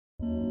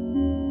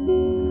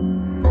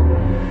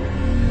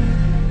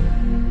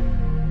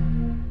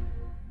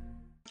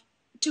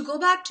go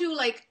back to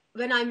like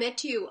when I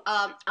met you,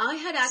 I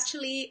had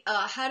actually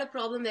had a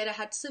problem where I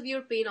had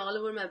severe pain all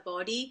over my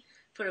body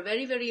for a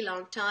very, very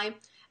long time.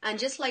 And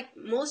just like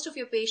most of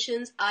your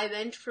patients, I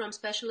went from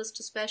specialist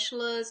to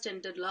specialist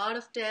and did a lot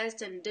of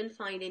tests and didn't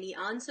find any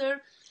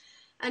answer.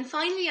 And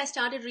finally, I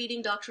started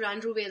reading Dr.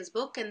 Andrew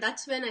book, and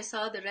that's when I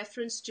saw the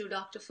reference to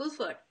Dr.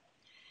 Fulford.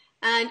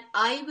 And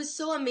I was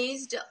so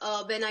amazed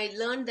when I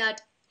learned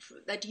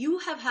that you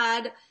have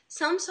had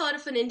some sort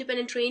of an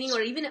independent training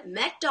or even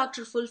met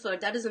Dr.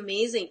 Fulford. That is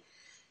amazing.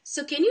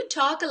 So can you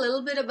talk a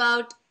little bit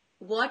about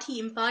what he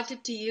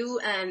imparted to you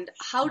and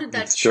how did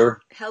that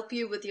help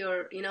you with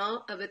your,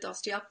 with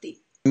osteopathy?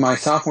 In my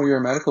sophomore year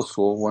of medical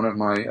school, one of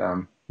my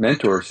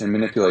mentors in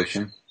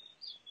manipulation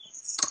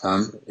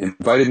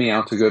invited me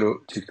out to go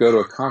to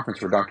a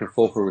conference where Dr.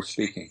 Fulford was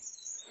speaking.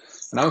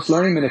 And I was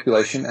learning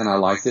manipulation, and I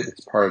liked it.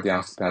 It's part of the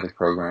osteopathic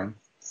program.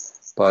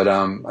 But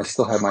I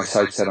still had my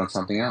sights set on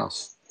something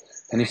else.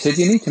 And he said,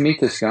 you need to meet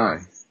this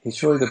guy.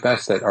 He's really the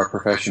best that our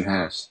profession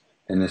has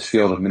in this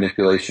field of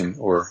manipulation,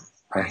 or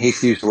I hate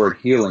to use the word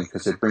healing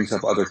because it brings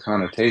up other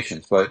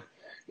connotations, but,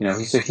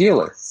 he's a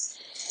healer.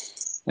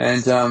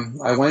 And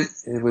I went,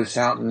 it was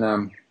out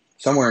in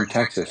somewhere in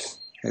Texas.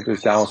 It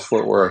was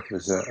Dallas-Fort Worth. It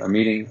was a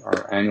meeting,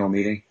 our annual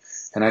meeting.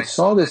 And I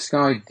saw this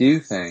guy do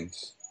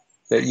things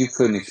that you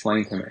couldn't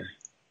explain to me,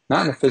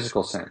 not in a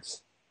physical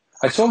sense.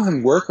 I saw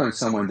him work on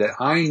someone that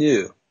I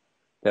knew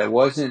that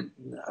wasn't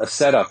a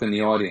setup in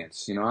the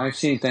audience. I've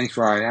seen things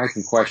where I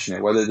can question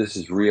it, whether this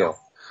is real.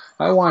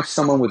 I watched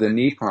someone with a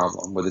knee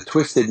problem, with a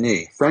twisted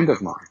knee, friend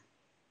of mine,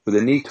 with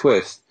a knee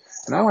twist,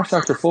 and I watched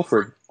Dr.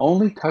 Fulford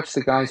only touch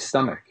the guy's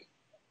stomach.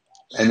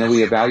 And then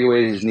we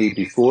evaluated his knee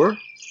before,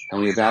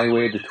 and we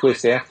evaluated the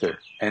twist after.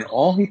 And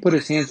all he put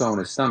his hands on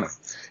was his stomach.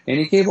 And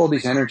he gave all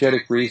these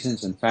energetic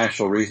reasons and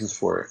fascial reasons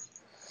for it.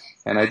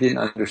 And I didn't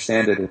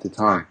understand it at the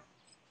time.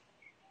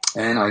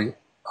 And I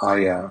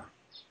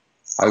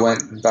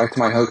went back to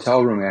my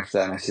hotel room after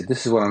that, and I said,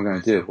 this is what I'm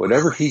going to do.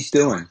 Whatever he's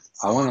doing,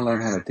 I want to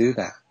learn how to do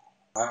that.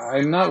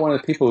 I'm not one of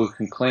the people who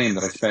can claim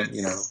that I spent,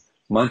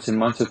 months and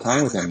months of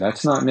time with him.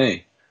 That's not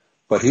me.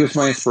 But he was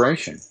my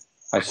inspiration.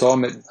 I saw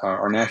him at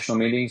our national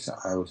meetings.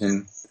 I was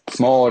in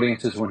small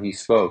audiences when he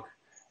spoke.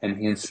 And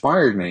he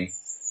inspired me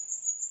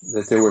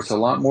that there was a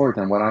lot more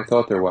than what I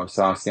thought there was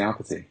to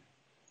osteopathy.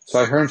 So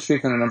I heard him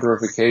speak on a number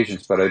of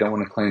occasions, but I don't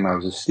want to claim I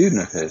was a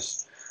student of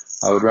his.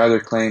 I would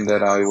rather claim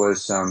that I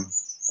was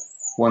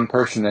one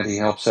person that he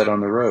helped set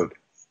on the road.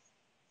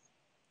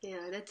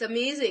 Yeah, that's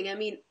amazing. I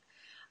mean,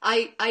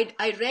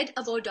 I read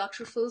about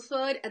Dr.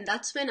 Fulford, and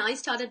that's when I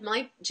started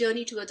my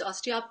journey towards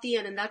osteopathy,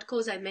 and in that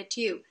course I met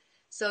you.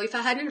 So if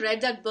I hadn't read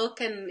that book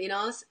and,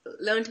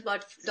 learned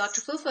about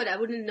Dr. Fulford, I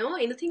wouldn't know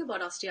anything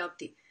about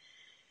osteopathy.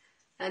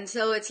 And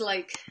so it's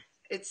like,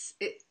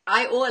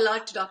 I owe a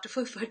lot to Dr.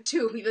 Fulford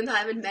too, even though I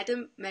haven't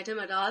met him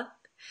at all.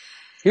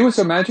 He was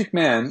a magic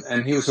man,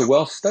 and he was a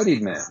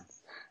well-studied man.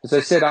 As I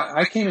said,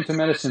 I came into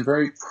medicine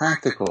very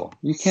practical.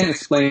 You can't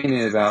explain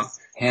anything about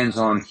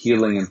hands-on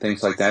healing and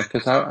things like that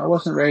because I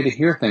wasn't ready to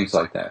hear things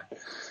like that.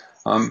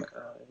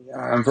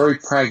 I'm very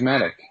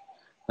pragmatic.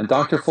 And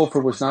Dr.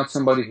 Fulford was not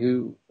somebody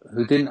who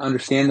didn't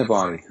understand the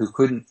body, who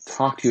couldn't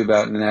talk to you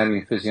about anatomy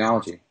and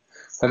physiology.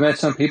 I've met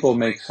some people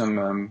make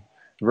some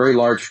very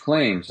large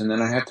claims, and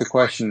then I have to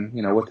question,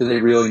 what do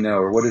they really know,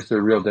 or what is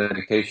their real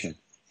dedication?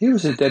 He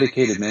was a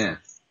dedicated man.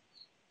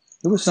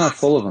 He was not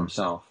full of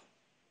himself.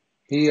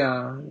 He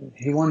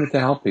wanted to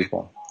help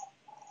people.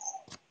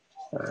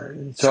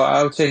 So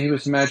I would say he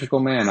was a magical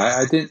man.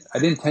 I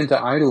didn't tend to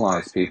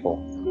idolize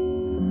people.